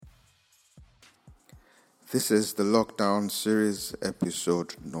This is the Lockdown Series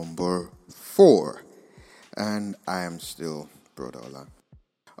episode number 4, and I am still Brother Ola.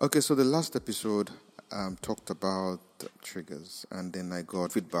 Okay, so the last episode talked about triggers, and then I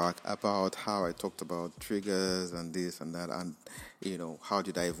got feedback about how I talked about triggers and this and that, and how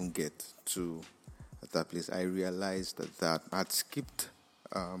did I even get to that place. I realized that I'd skipped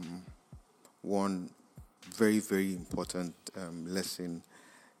one very, very important lesson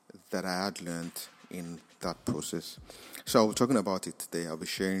that I had learned in that process. So I'll be talking about it today. I'll be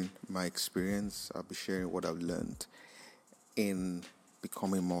sharing my experience. I'll be sharing what I've learned in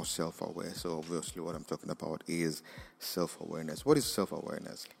becoming more self-aware. So obviously what I'm talking about is self-awareness. What is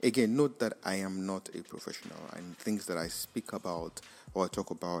self-awareness? Again, note that I am not a professional, and things that I speak about or I talk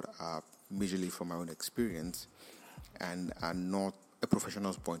about are majorly from my own experience and are not a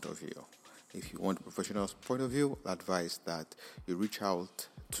professional's point of view. If you want a professional's point of view, I advise that you reach out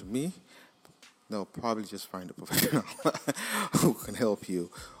to me. No, probably just find a professional who can help you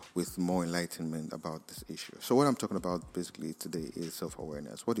with more enlightenment about this issue. So what I'm talking about basically today is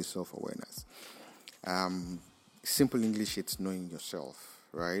self-awareness. What is self-awareness? Simple English, it's knowing yourself,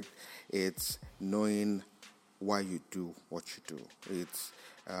 right? It's knowing why you do what you do. It's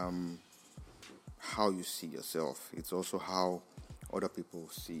how you see yourself. It's also how other people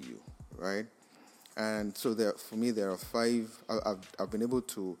see you, right? And so for me, there are 5. I've been able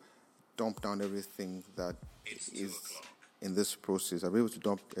to dump down everything that is in this process. I've been able to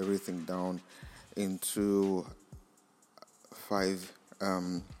dump everything down into 5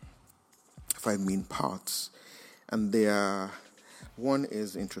 main parts, and one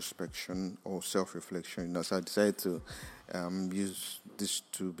is introspection or self-reflection. So I decided to use these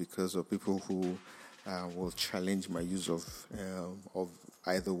 2 because of people who will challenge my use of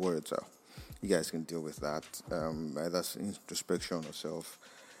either words. You guys can deal with that. Either introspection or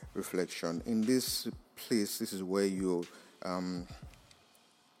self-reflection. In this place, this is where you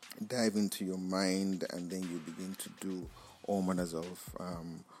dive into your mind, and then you begin to do all manners of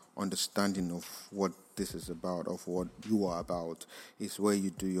understanding of what this is about, of what you are about. It's where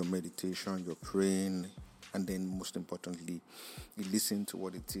you do your meditation, your praying, and then most importantly, you listen to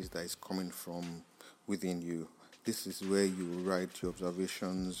what it is that is coming from within you. This is where you write your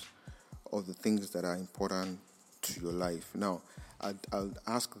observations of the things that are important to your life. Now, I'll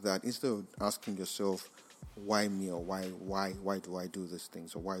ask that instead of asking yourself, why me, or why do I do these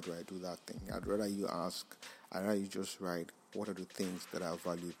things, or why do I do that thing? I'd rather you just write, what are the things that are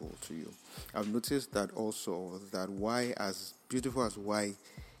valuable to you? I've noticed that also, that why, as beautiful as why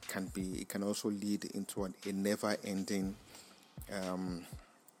can be, it can also lead into a never-ending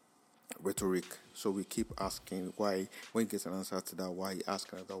rhetoric. So we keep asking why. When you get an answer to that why, you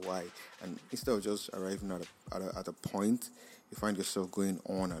ask another why, and instead of just arriving at a point, you find yourself going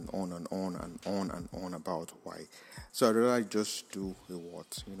on and on and on and on and on about why. So I'd rather just do a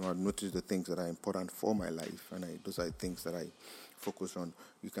what. I've noticed the things that are important for my life, and those are the things that I focus on.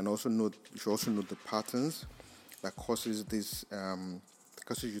 You should also note the patterns that causes this.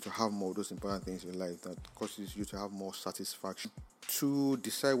 Causes you to have more of those important things in your life, that causes you to have more satisfaction, to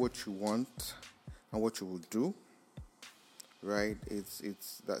decide what you want and what you will do, right? It's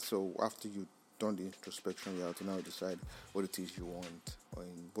that. So after you've done the introspection, you have to now decide what it is you want, or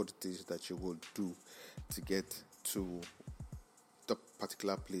what it is that you will do to get to the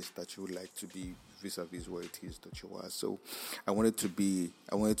particular place that you would like to be vis-a-vis where it is that you are. So I wanted to be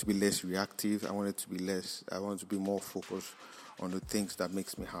less reactive. I wanted to be more focused on the things that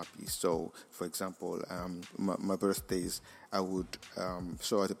makes me happy. So, for example, my birthdays, I would.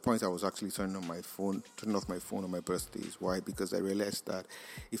 So at the point, I was actually turning off my phone on my birthdays. Why? Because I realized that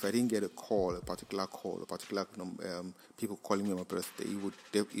if I didn't get a particular people calling me on my birthday,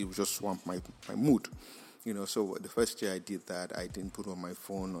 it would just swamp my mood. So the first year I did that, I didn't put on my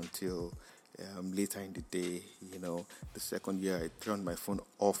phone until later in the day. The second year I turned my phone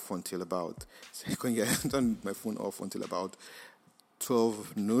off until about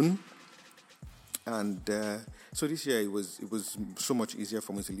 12 noon, and so this year it was so much easier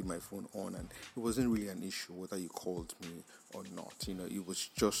for me to leave my phone on, and it wasn't really an issue whether you called me or not. It was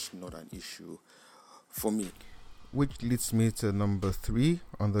just not an issue for me. Which leads me to number 3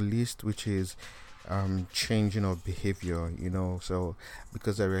 on the list, which is changing of behavior. So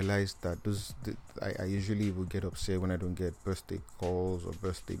because I realized that I usually will get upset when I don't get birthday calls or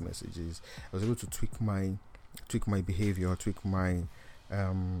birthday messages. I was able to tweak my behavior,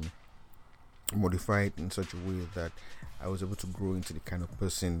 modify it in such a way that I was able to grow into the kind of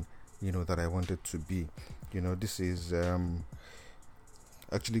person that I wanted to be. This is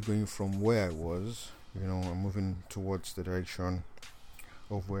actually going from where I was. I'm moving towards the direction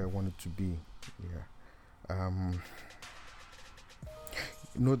of where I wanted to be. Yeah.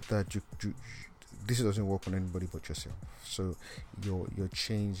 note that this doesn't work on anybody but yourself. So your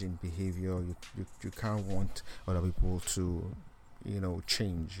change in behavior, you can't want other people to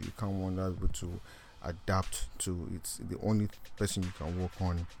change. You can't want other people to adapt to. It's the only person you can work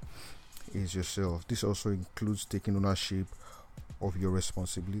on is yourself. This also includes taking ownership of your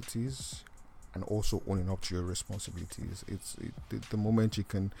responsibilities and also owning up to your responsibilities. The moment you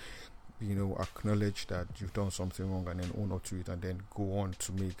can acknowledge that you've done something wrong and then own up to it and then go on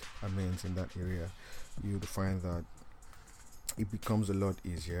to make amends in that area, you'll find that it becomes a lot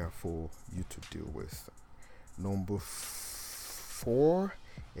easier for you to deal with. Number 4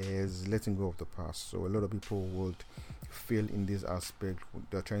 is letting go of the past. So a lot of people would fail in this aspect.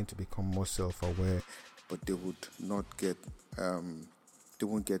 They're trying to become more self-aware, but they would not get they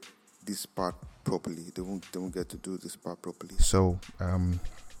won't get this part properly. They won't get to do this part properly. So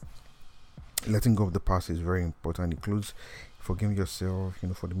letting go of the past is very important. It includes forgiving yourself,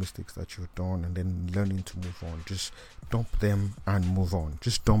 for the mistakes that you've done, and then learning to move on. Just dump them and move on.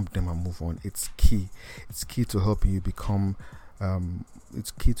 It's key. It's key to helping you become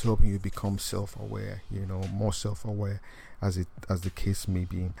self-aware, more self-aware as the case may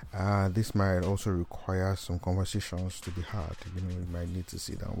be. This might also require some conversations to be had. You might need to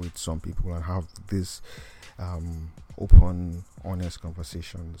sit down with some people and have this open, honest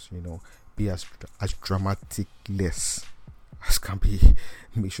conversations. Be as dramatic less as can be.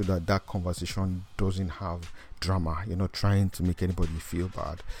 Make sure that conversation doesn't have drama. You're not trying to make anybody feel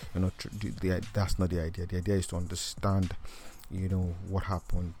bad. That's not the idea. The idea is to understand what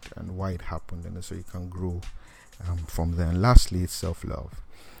happened and why it happened, and so you can grow from there. And lastly, it's self-love.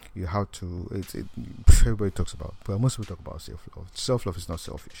 You have to. Everybody talks about, but most people talk about self-love. Self-love is not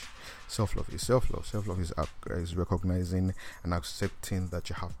selfish. Self-love is self-love. Self-love is recognizing and accepting that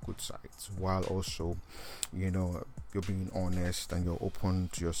you have good sides, while also, you're being honest and you're open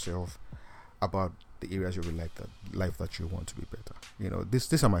to yourself about the areas of your life that you want to be better.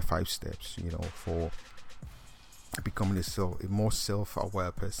 These are my 5 steps. For becoming a more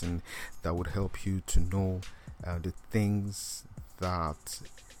self-aware person that would help you to know the things that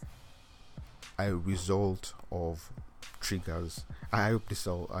are a result of triggers. I hope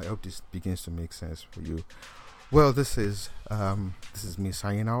this begins to make sense for you. Well, this is me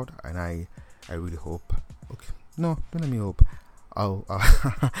signing out, and I really hope. Okay, no, don't let me hope. I'll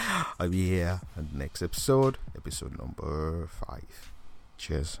be here at the next episode number 5.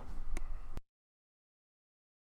 Cheers.